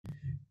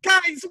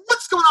guys,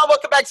 what's going on?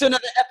 Welcome back to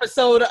another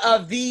episode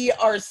of the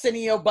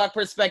Arsenio Buck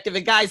Perspective.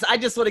 And guys, I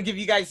just want to give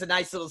you guys a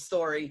nice little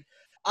story.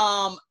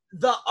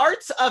 The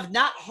art of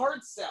not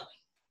hard selling.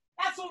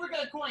 That's what we're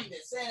gonna coin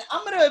this. And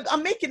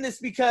I'm making this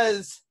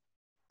because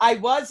I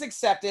was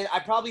accepted. I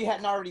probably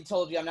hadn't already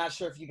told you. I'm not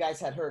sure if you guys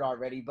had heard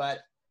already,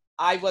 but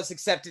I was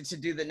accepted to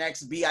do the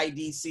next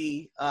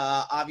BIDC,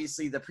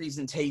 obviously the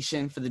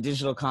presentation for the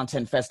Digital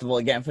Content Festival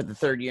again for the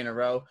third year in a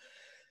row.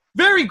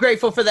 Very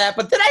grateful for that.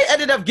 But then I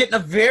ended up getting a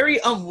very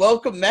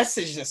unwelcome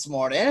message this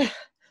morning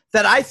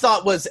that I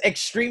thought was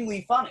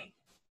extremely funny.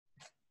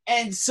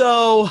 And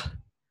so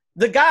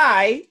the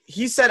guy,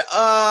 he said,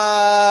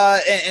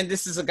 and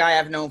this is a guy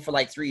I've known for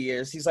like 3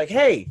 years. He's like,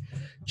 hey,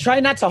 try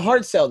not to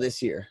hard sell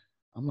this year.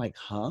 I'm like,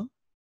 huh?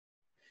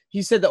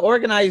 He said the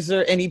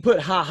organizer, and he put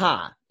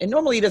ha-ha. And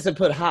normally he doesn't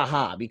put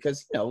ha-ha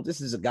because, you know,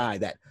 this is a guy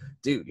that,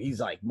 dude,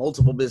 he's like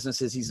multiple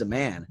businesses. He's a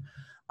man.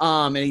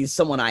 And he's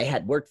someone I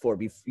had worked for,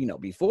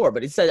 before.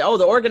 But he said, oh,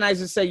 the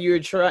organizer said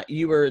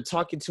you were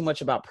talking too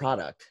much about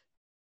product.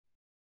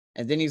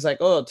 And then he's like,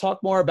 oh,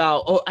 talk more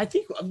about, I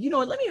think, let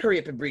me hurry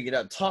up and bring it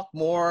up. Talk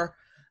more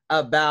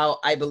about,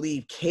 I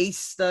believe, case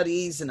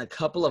studies and a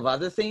couple of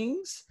other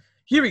things.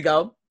 Here we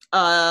go.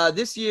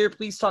 This year,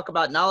 please talk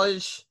about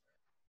knowledge.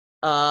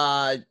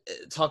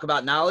 Talk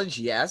about knowledge,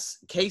 yes.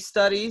 Case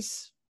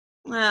studies,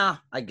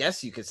 well, I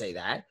guess you could say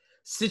that.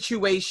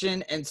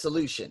 Situation and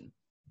solution.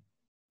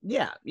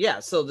 Yeah.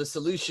 So the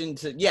solution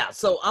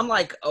so I'm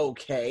like,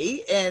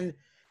 okay. And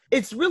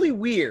it's really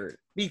weird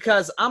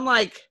because I'm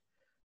like,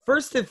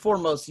 first and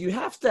foremost, you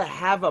have to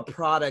have a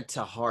product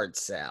to hard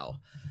sell.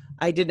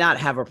 I did not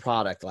have a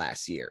product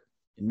last year,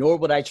 nor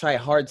would I try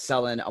hard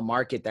selling a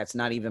market that's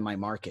not even my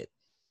market.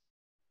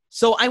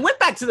 So I went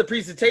back to the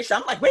presentation.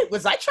 I'm like, wait,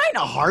 was I trying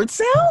to hard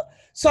sell?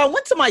 So I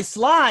went to my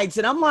slides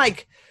and I'm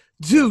like,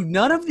 dude,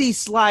 none of these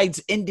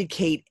slides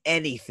indicate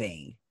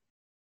anything.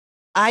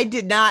 I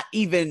didn't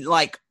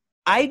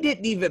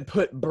even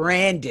put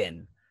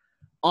Brandon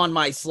on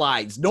my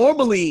slides.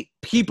 Normally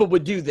people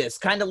would do this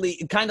kind of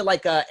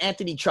like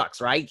Anthony Trucks,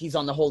 right? He's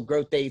on the whole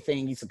growth day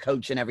thing. He's a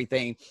coach and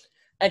everything.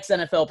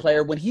 Ex-NFL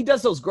player. When he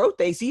does those growth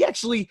days, he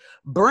actually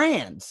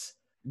brands.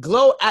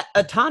 Glow at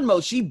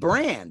Atonmo, she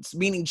brands,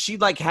 meaning she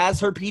like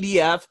has her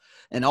PDF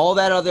and all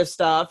that other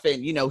stuff.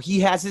 And, he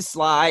has his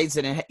slides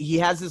and he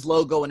has his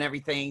logo and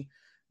everything.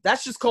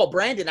 That's just called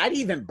branding. I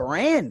didn't even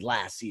brand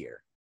last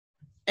year.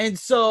 And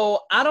so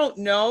I don't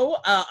know.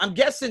 I'm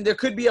guessing there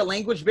could be a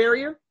language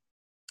barrier,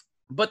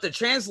 but the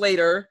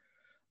translator,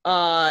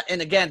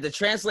 and again, the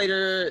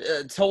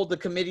translator told the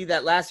committee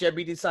that last year at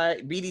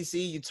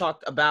BDC, you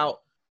talked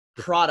about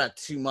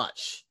product too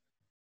much.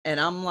 And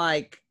I'm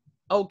like,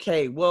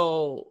 okay,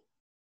 well,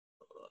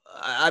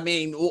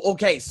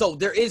 so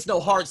there is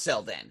no hard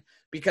sell then,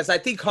 because I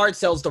think hard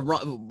sell is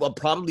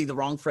probably the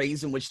wrong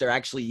phrase in which they're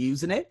actually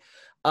using it,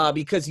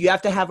 because you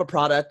have to have a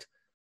product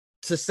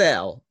to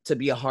sell to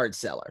be a hard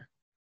seller,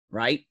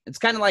 right? It's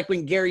kind of like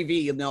when Gary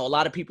Vee, a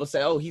lot of people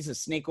say, oh, he's a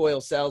snake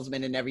oil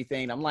salesman and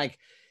everything. I'm like,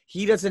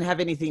 he doesn't have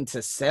anything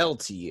to sell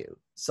to you.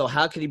 So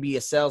how could he be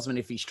a salesman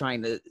if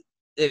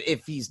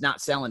he's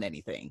not selling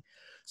anything?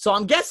 So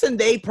I'm guessing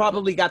they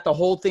probably got the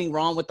whole thing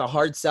wrong with the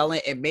hard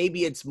selling. And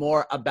maybe it's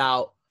more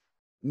about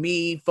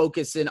me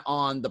focusing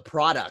on the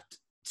product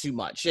too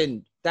much.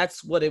 And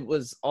that's what it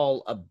was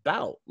all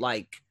about.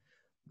 Like,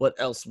 what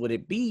else would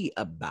it be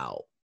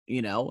about?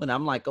 And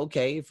I'm like,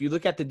 okay, if you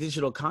look at the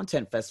Digital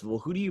Content Festival,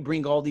 who do you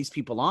bring all these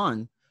people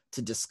on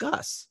to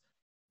discuss?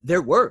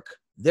 Their work,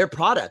 their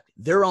product,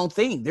 their own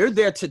thing. They're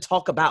there to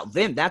talk about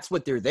them. That's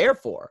what they're there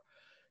for.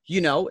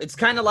 It's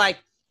kind of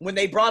like when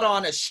they brought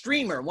on a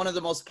streamer, one of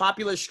the most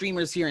popular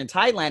streamers here in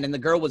Thailand, and the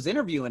girl was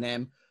interviewing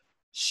him.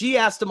 She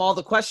asked him all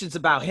the questions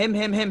about him,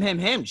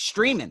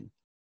 streaming,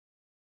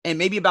 and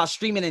maybe about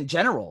streaming in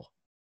general.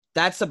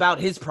 That's about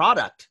his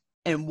product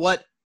and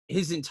what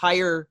his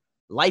entire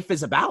life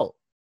is about.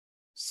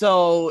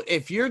 So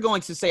if you're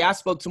going to say I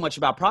spoke too much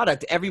about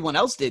product, everyone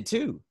else did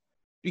too,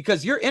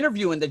 because you're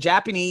interviewing the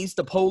Japanese,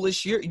 the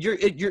Polish,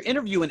 you're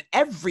interviewing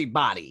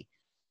everybody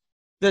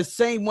the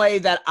same way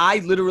that I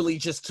literally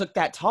just took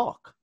that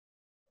talk.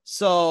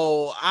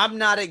 So I'm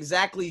not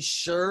exactly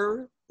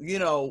sure,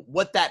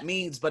 what that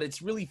means, but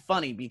it's really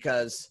funny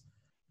because,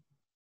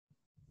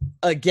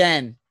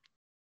 again,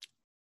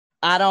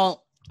 I don't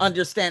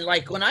understand.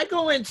 Like when I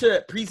go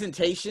into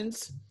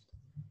presentations,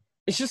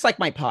 it's just like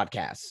my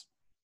podcast.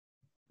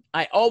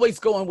 I always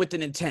go in with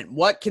an intent.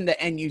 What can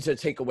the end user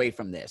take away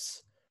from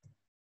this?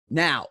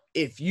 Now,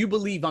 if you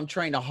believe I'm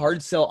trying to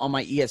hard sell on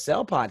my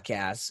ESL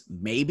podcast,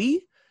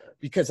 maybe,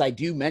 because I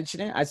do mention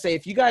it. I say,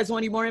 if you guys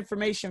want any more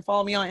information,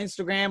 follow me on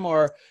Instagram,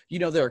 or,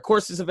 there are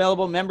courses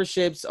available,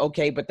 memberships.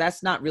 Okay, but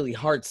that's not really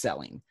hard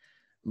selling,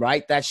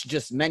 right? That's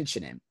just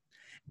mentioning.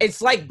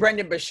 It's like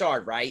Brendan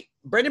Burchard, right?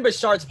 Brendan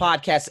Burchard's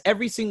podcast,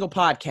 every single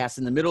podcast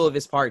in the middle of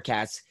his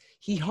podcast,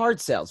 he hard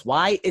sells.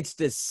 Why? It's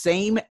the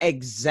same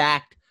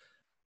exact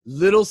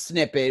little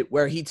snippet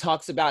where he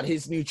talks about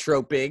his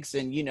nootropics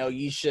and,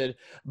 you should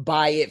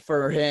buy it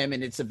for him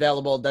and it's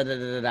available,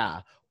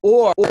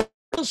 Or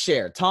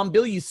Skillshare. Tom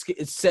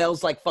Bilyeu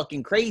sells like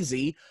fucking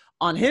crazy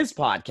on his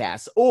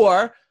podcast.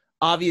 Or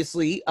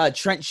obviously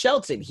Trent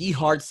Shelton, he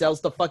hard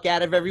sells the fuck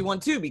out of everyone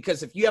too,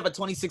 because if you have a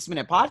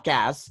 26-minute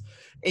podcast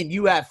and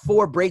you have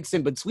 4 breaks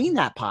in between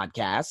that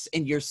podcast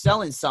and you're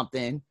selling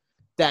something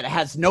that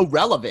has no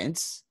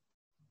relevance,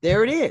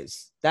 there it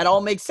is. That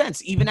all makes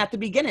sense. Even at the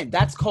beginning,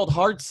 that's called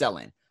hard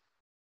selling.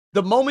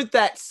 The moment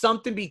that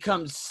something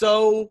becomes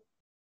so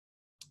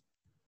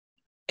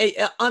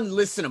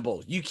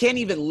unlistenable, you can't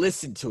even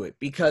listen to it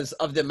because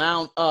of the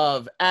amount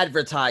of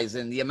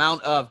advertising, the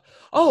amount of,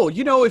 oh,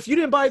 you know, if you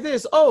didn't buy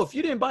this, oh, if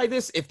you didn't buy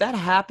this, if that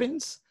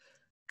happens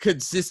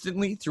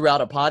consistently throughout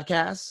a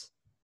podcast,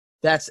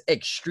 that's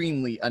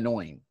extremely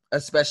annoying,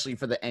 especially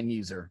for the end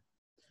user.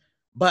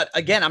 But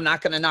again, I'm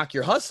not going to knock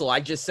your hustle. I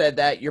just said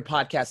that your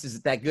podcast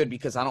isn't that good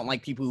because I don't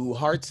like people who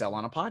hard sell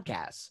on a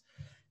podcast.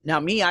 Now,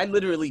 me, I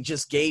literally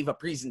just gave a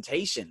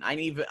presentation.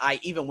 I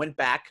even went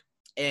back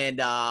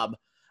and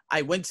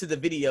I went to the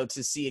video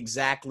to see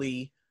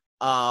exactly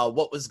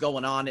what was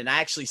going on, and I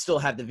actually still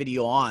have the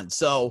video on.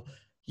 So,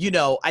 you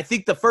know, I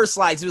think the first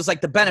slides, it was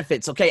like the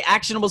benefits. Okay,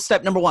 actionable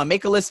step number 1,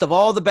 make a list of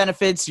all the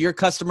benefits your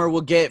customer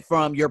will get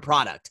from your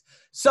product.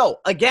 So,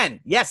 again,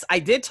 yes, I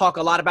did talk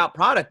a lot about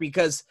product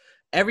because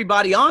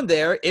everybody on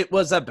there, it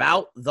was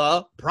about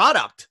the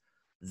product.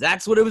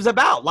 That's what it was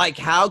about. Like,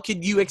 how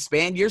could you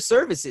expand your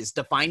services,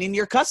 defining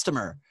your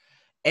customer,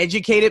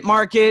 educated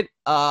market,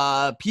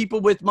 people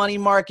with money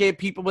market,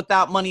 people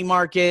without money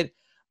market.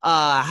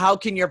 How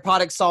can your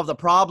product solve the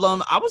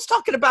problem? I was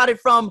talking about it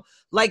from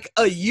like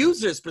a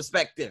user's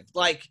perspective.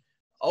 Like,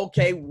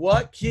 okay,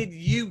 what could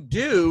you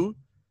do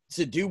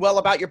to do well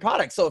about your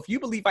product? So if you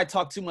believe I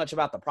talk too much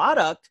about the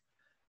product,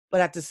 but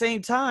at the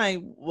same time,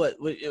 what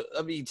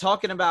I mean,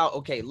 talking about,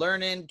 okay,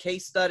 learning,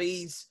 case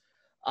studies,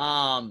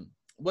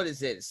 what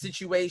is it?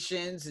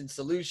 Situations and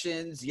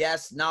solutions.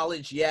 Yes.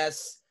 Knowledge.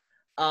 Yes.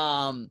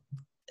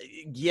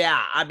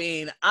 Yeah, I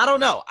mean, I don't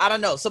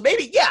know. So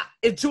maybe, yeah,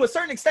 to a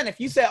certain extent, if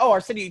you say, oh,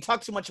 Arsenio, you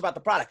talk too much about the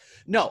product.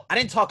 No, I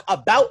didn't talk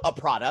about a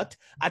product.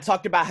 I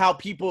talked about how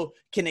people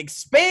can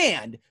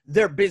expand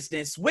their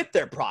business with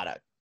their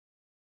product.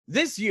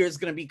 This year is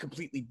going to be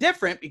completely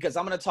different because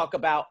I'm going to talk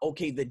about,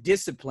 okay, the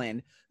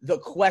discipline, the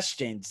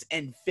questions,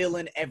 and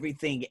filling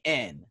everything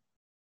in,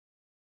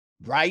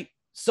 right?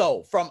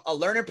 So from a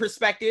learner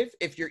perspective,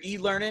 if you're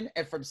e-learning,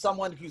 and from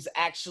someone who's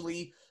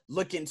actually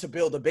looking to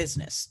build a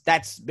business,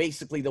 that's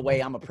basically the way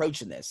I'm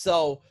approaching this.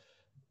 So,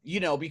 you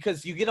know,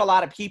 because you get a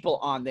lot of people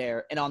on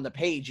there and on the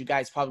page, you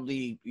guys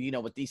probably, you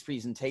know, with these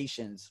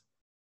presentations,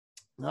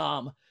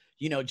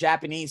 you know,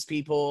 Japanese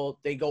people,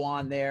 they go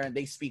on there and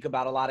they speak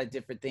about a lot of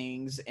different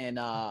things. And,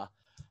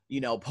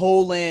 you know,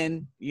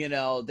 Poland, you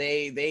know,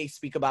 they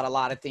speak about a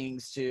lot of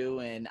things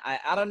too. And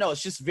I don't know,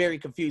 it's just very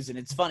confusing.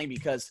 It's funny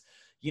because,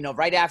 you know,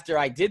 right after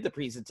I did the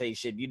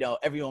presentation, you know,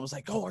 everyone was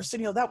like, oh,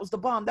 Arsenio, that was the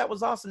bomb. That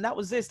was awesome. That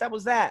was this, that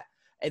was that.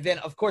 And then,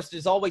 of course,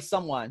 there's always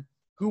someone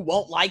who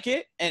won't like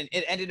it. And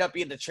it ended up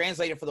being the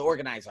translator for the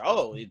organizer.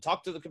 Oh, he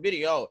talked to the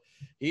committee. Oh,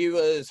 he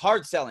was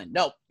hard selling.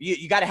 No,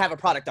 you got to have a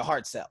product to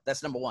hard sell.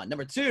 That's number 1.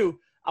 Number 2,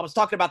 I was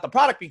talking about the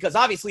product because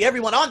obviously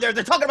everyone on there,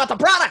 they're talking about the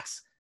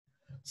products.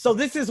 So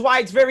this is why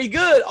it's very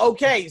good.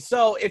 Okay,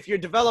 so if you're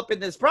developing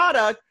this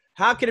product,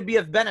 how can it be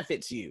of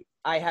benefit to you?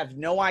 I have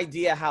no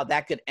idea how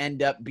that could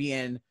end up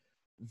being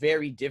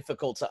very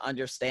difficult to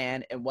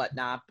understand and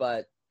whatnot.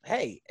 But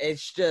hey,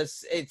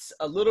 it's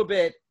a little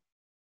bit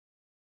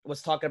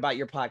was talking about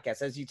your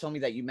podcast. As you told me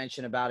that you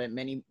mentioned about it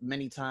many,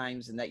 many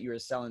times and that you were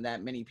selling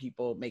that many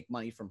people make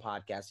money from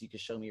podcasts. You could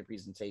show me your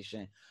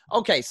presentation.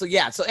 Okay. So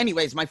yeah. So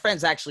anyways, my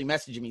friend's actually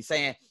messaging me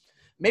saying,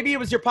 maybe it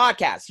was your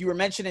podcast. You were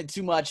mentioning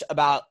too much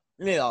about,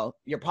 you know,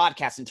 your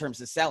podcast in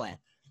terms of selling,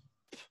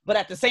 but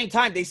at the same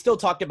time, they still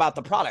talked about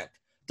the product.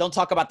 Don't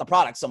talk about the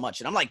product so much.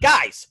 And I'm like,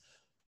 guys,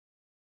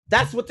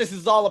 that's what this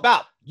is all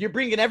about. You're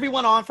bringing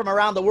everyone on from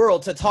around the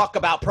world to talk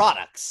about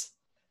products.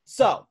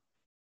 So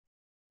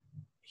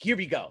here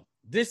we go.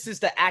 This is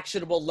the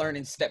actionable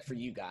learning step for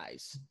you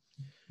guys.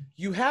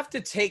 You have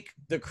to take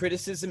the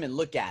criticism and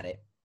look at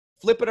it,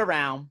 flip it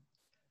around,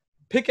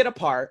 pick it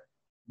apart,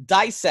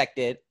 dissect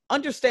it,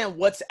 understand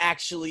what's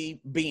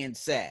actually being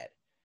said.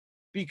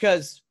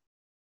 Because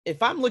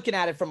if I'm looking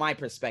at it from my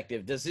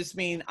perspective, does this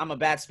mean I'm a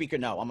bad speaker?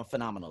 No, I'm a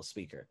phenomenal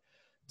speaker.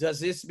 Does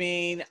this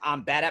mean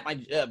I'm bad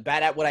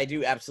at what I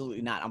do?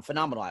 Absolutely not. I'm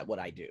phenomenal at what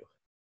I do.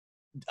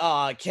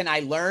 Can I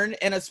learn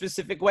in a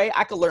specific way?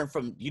 I could learn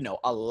from, you know,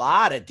 a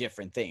lot of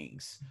different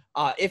things.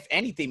 If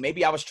anything,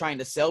 maybe I was trying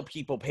to sell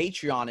people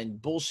Patreon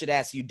and bullshit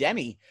ass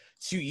Udemy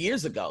 2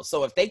 years ago.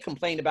 So if they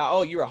complained about,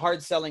 oh, you're a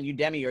hard selling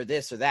Udemy or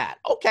this or that.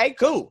 Okay,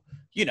 cool.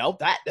 You know,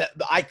 that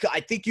I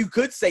think you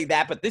could say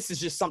that, but this is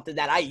just something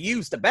that I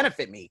use to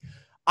benefit me.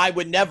 I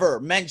would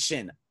never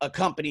mention a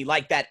company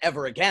like that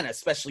ever again,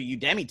 especially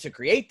Udemy, to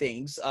create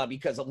things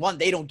because 1,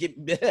 they don't get,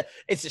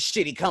 it's a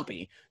shitty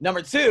company.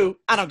 Number 2,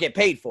 I don't get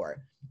paid for it.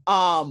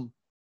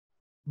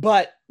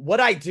 But what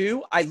I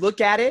do, I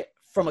look at it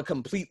from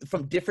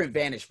different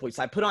vantage points.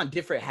 I put on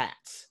different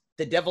hats.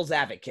 The devil's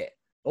advocate.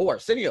 Oh,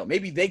 Arsenio,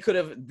 maybe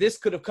this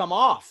could have come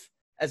off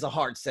as a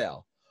hard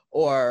sell.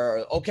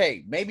 Or,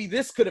 okay, maybe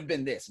this could have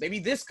been this. Maybe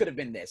this could have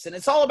been this. And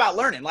it's all about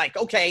learning. Like,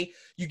 okay,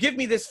 you give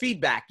me this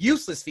feedback,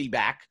 useless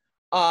feedback,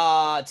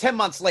 10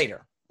 months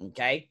later,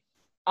 okay?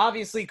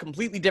 Obviously,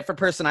 completely different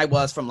person I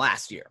was from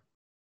last year.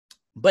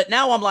 But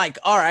now I'm like,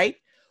 all right,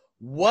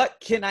 what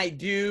can I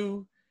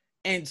do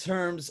in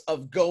terms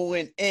of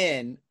going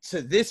in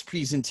to this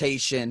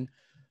presentation,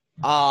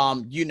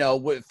 you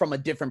know, from a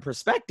different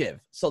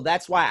perspective? So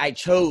that's why I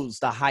chose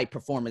the high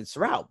performance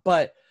route.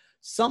 But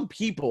some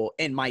people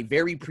in my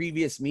very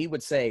previous me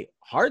would say,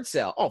 hard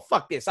sell. Oh,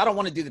 fuck this. I don't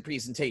want to do the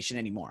presentation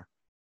anymore.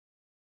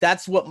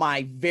 That's what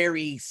my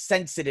very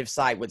sensitive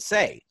side would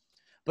say.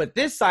 But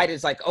this side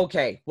is like,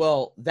 okay,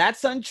 well,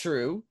 that's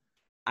untrue.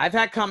 I've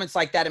had comments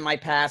like that in my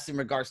past in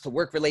regards to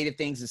work-related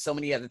things and so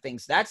many other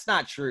things. That's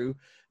not true.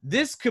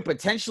 This could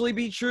potentially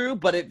be true,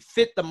 but it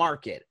fit the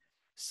market.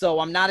 So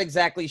I'm not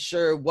exactly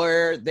sure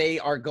where they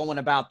are going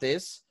about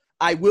this.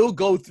 I will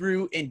go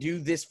through and do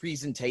this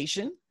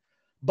presentation,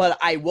 but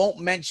I won't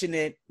mention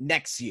it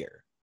next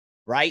year,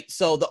 right?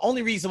 So the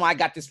only reason why I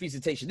got this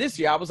presentation this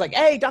year, I was like,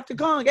 hey, Dr.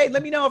 Kong, hey,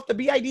 let me know if the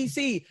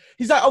BIDC.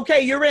 He's like,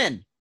 okay, you're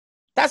in.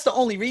 That's the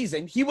only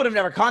reason. He would have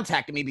never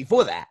contacted me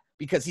before that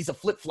because he's a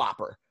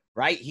flip-flopper,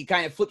 right? He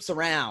kind of flips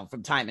around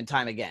from time and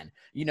time again,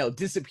 you know,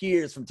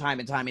 disappears from time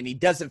and time, and he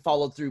doesn't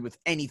follow through with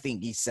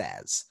anything he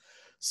says.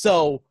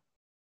 So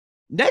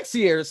next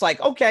year, it's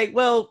like, okay,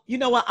 well, you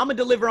know what? I'm going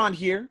to deliver on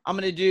here. I'm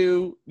going to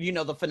do, you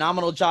know, the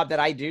phenomenal job that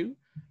I do.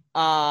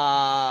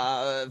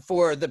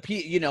 For the,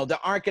 you know, there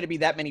aren't going to be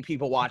that many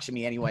people watching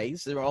me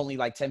anyways. There were only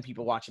like 10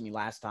 people watching me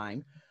last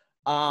time.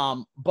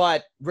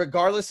 But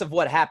regardless of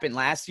what happened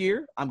last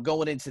year, I'm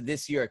going into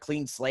this year a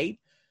clean slate,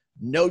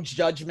 no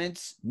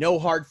judgments, no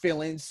hard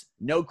feelings,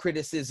 no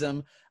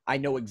criticism. I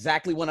know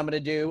exactly what I'm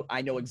going to do.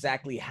 I know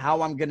exactly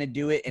how I'm going to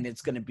do it, and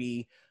it's going to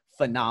be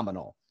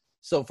phenomenal.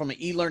 So from an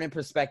e-learning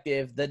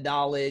perspective, the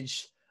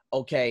knowledge,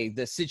 okay,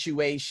 the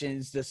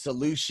situations, the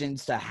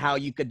solutions to how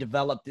you could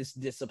develop this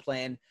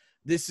discipline,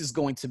 this is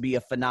going to be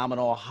a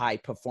phenomenal high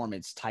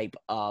performance type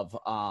of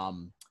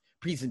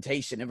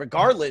presentation. And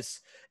regardless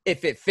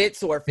if it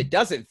fits or if it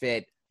doesn't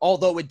fit,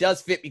 although it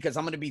does fit because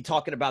I'm going to be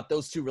talking about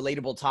those two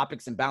relatable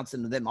topics and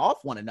bouncing them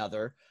off one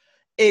another,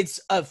 it's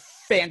a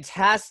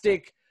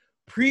fantastic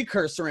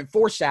precursor and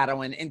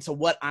foreshadowing into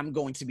what I'm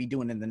going to be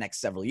doing in the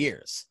next several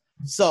years.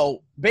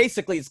 So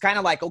basically, it's kind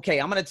of like, okay,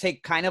 I'm going to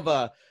take kind of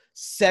a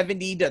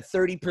 70 to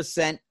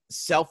 30%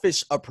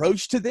 selfish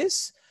approach to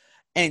this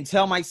and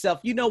tell myself,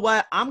 you know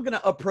what, I'm going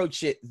to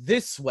approach it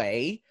this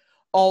way,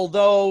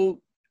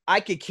 although I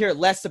could care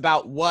less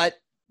about what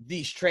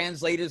these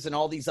translators and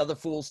all these other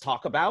fools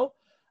talk about.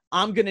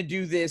 I'm going to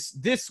do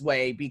this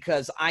way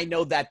because I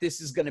know that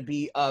this is going to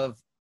be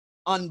of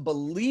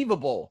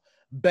unbelievable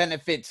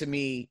benefit to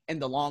me in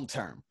the long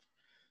term.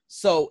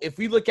 So if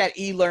we look at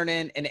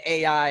e-learning and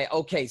AI,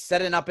 okay,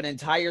 setting up an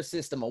entire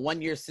system, a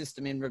one-year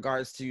system in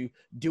regards to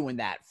doing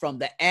that from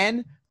the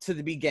end to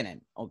the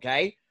beginning,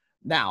 okay?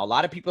 Now, a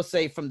lot of people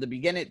say from the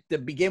beginning, to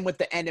begin with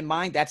the end in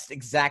mind, that's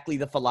exactly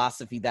the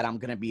philosophy that I'm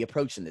going to be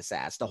approaching this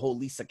as, the whole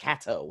Lisa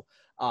Cato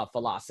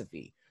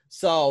philosophy.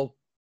 So,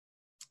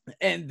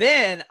 and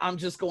then I'm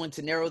just going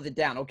to narrow it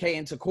down, okay,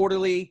 into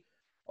quarterly.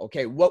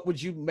 Okay, what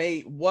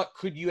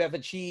could you have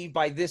achieved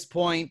by this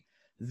point,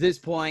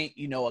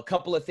 you know, a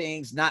couple of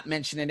things, not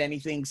mentioning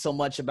anything so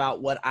much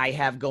about what I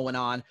have going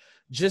on,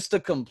 just a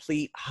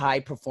complete high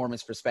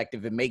performance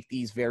perspective and make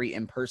these very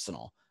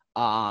impersonal,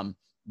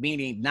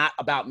 meaning not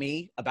about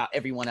me, about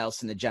everyone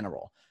else in the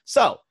general.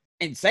 So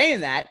in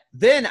saying that,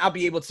 then I'll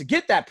be able to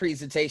get that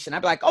presentation.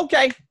 I'll be like,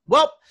 okay,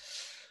 well,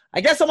 I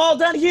guess I'm all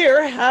done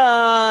here.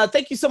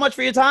 Thank you so much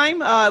for your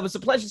time. It was a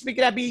pleasure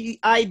speaking at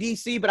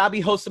BIDC, but I'll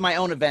be hosting my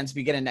own events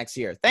beginning next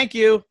year. Thank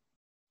you.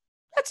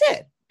 That's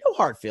it. No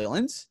hard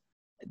feelings.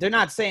 They're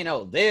not saying,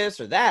 oh, this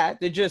or that.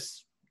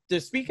 They're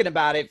speaking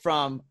about it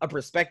from a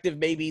perspective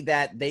maybe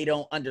that they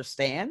don't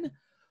understand,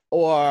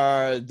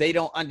 or they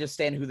don't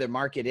understand who their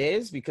market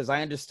is, because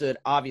I understood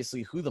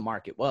obviously who the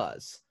market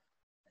was.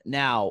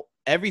 Now,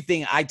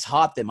 everything I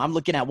taught them, I'm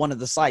looking at one of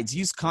the slides,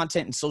 use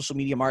content and social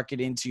media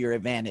marketing to your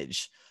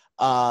advantage.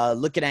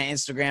 Looking at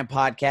Instagram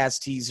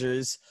podcast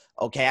teasers.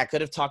 Okay, I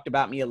could have talked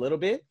about me a little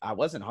bit. I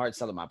wasn't hard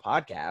selling my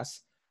podcast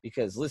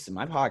because, listen,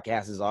 my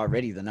podcast is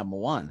already the number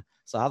one.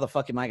 So how the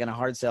fuck am I going to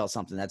hard sell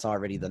something that's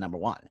already the number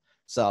one?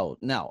 So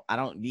no, I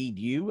don't need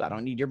you. I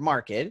don't need your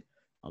market.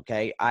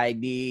 Okay, I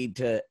need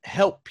to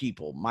help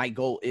people. My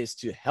goal is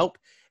to help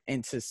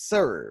and to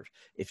serve.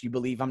 If you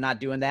believe I'm not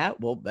doing that,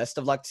 well, best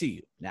of luck to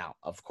you. Now,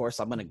 of course,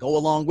 I'm going to go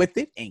along with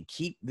it and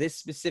keep this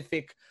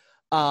specific,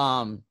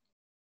 keep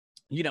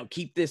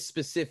this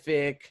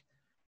specific,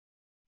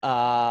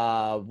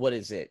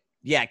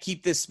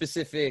 keep this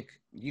specific,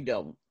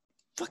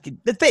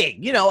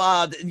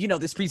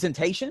 this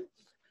presentation.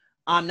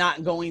 I'm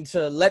not going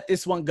to let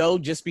this one go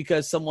just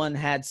because someone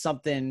had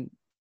something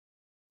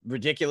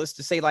ridiculous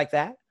to say like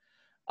that.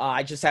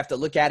 I just have to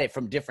look at it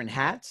from different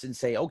hats and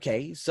say,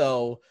 okay,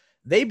 so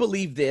they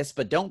believe this,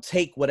 but don't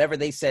take whatever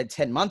they said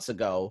 10 months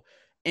ago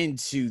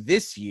into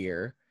this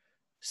year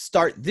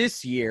start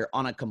this year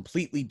on a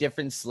completely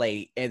different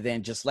slate and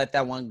then just let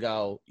that one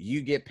go.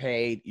 You get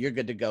paid. You're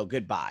good to go.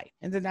 Goodbye.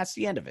 And then that's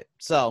the end of it.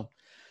 So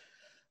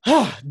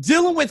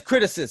dealing with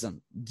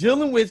criticism,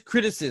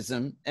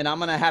 and I'm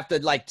going to have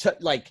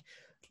to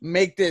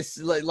make this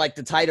like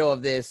the title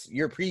of this,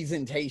 your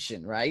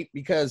presentation, right?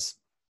 Because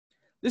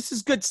this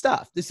is good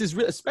stuff. This is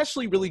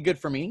especially really good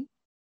for me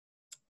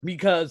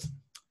because,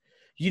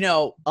 you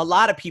know, a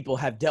lot of people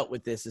have dealt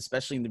with this,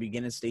 especially in the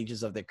beginning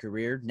stages of their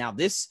career. Now,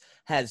 this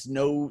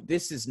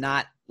isn't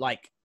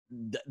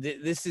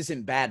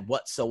bad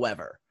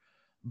whatsoever.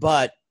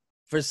 But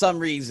for some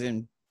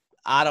reason,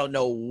 I don't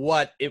know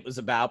what it was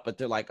about, but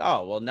they're like,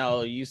 oh, well,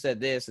 no, you said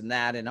this and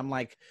that. And I'm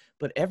like,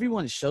 but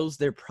everyone shows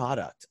their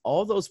product.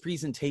 All those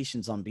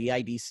presentations on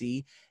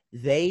BIDC,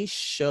 they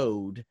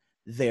showed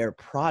their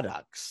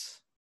products.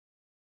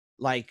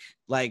 Like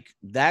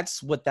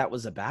that's what that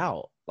was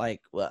about.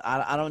 Like, well,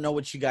 I don't know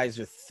what you guys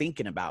are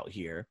thinking about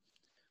here,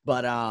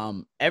 but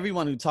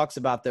everyone who talks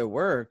about their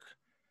work,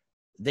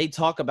 they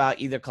talk about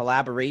either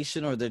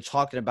collaboration or they're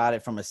talking about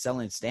it from a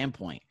selling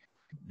standpoint.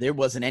 There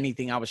wasn't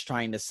anything I was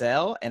trying to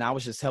sell, and I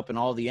was just helping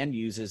all the end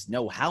users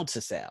know how to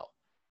sell.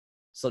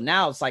 So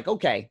now it's like,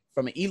 okay,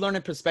 from an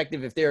e-learning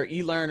perspective, if there are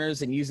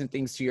e-learners and using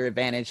things to your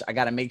advantage, I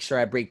got to make sure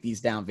I break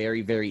these down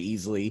very, very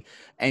easily.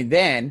 And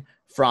then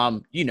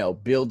from, you know,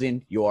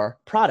 building your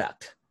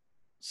product.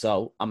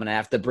 So I'm going to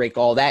have to break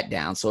all that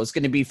down. So it's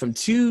going to be from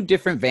two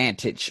different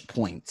vantage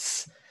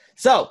points.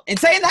 So in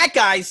saying that,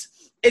 guys,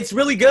 it's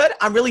really good.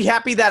 I'm really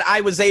happy that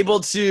I was able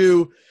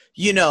to,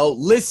 you know,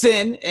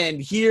 listen and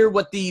hear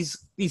what these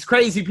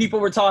crazy people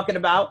were talking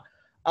about.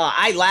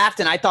 I laughed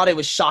and I thought it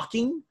was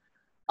shocking.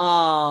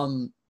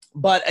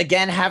 But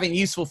again, having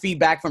useful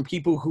feedback from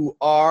people who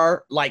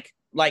are like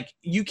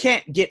you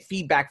can't get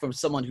feedback from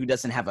someone who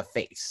doesn't have a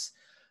face,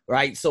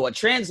 right? So a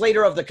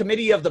translator of the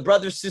committee of the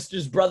brothers,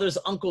 sisters, brothers,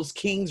 uncles,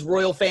 kings,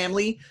 royal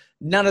family,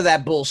 none of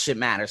that bullshit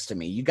matters to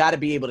me. You got to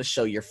be able to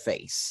show your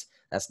face.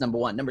 That's number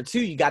one. Number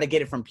two, you got to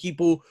get it from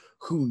people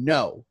who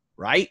know,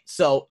 right?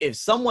 So if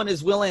someone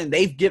is willing,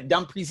 they've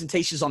done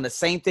presentations on the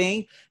same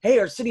thing. Hey,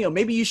 Arsenio,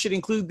 maybe you should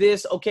include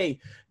this. Okay,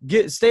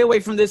 stay away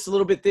from this a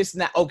little bit, this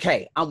and that.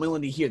 Okay, I'm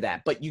willing to hear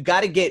that. But you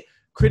got to get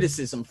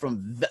criticism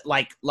from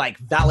like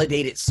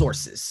validated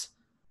sources.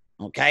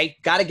 Okay,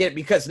 got to get it,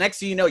 because next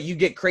thing you know, you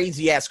get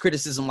crazy ass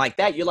criticism like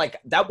that. You're like,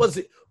 that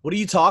wasn't, what are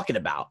you talking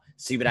about?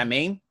 See what I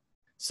mean?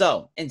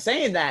 So in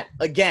saying that,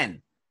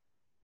 again,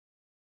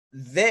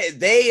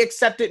 they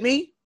accepted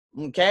me.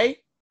 Okay.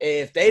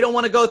 If they don't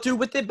want to go through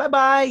with it,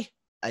 bye-bye.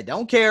 I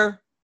don't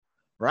care,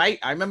 right?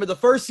 I remember the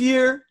first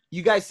year,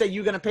 you guys said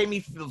you're going to pay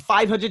me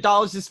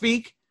 $500 to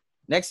speak.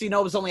 Next thing you know,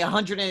 it was only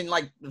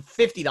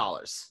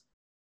 $150.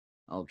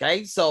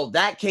 Okay, so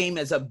that came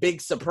as a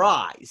big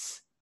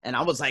surprise. And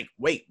I was like,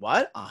 wait,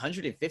 what?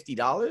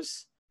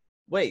 $150?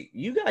 Wait,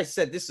 you guys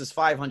said this is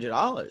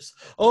 $500.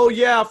 Oh,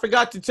 yeah, I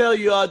forgot to tell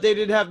you they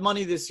didn't have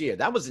money this year.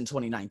 That was in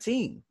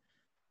 2019.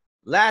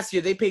 Last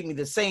year, they paid me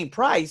the same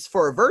price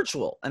for a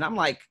virtual. And I'm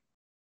like,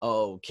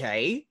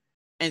 okay.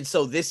 And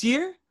so this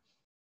year,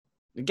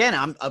 again,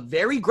 I'm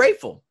very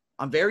grateful.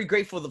 I'm very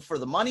grateful for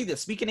the money, the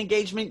speaking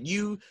engagement,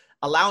 you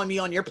allowing me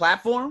on your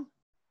platform.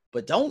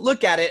 But don't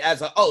look at it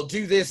as oh,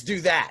 do this,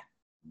 do that.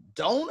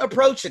 Don't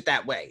approach it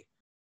that way,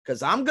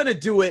 because I'm going to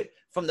do it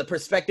from the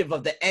perspective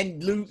of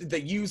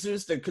the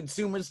users, the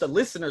consumers, the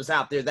listeners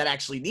out there that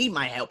actually need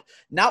my help,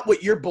 not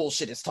what your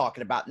bullshit is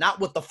talking about, not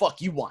what the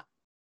fuck you want.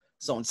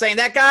 So in saying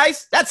that,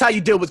 guys, that's how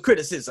you deal with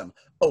criticism.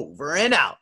 Over and out.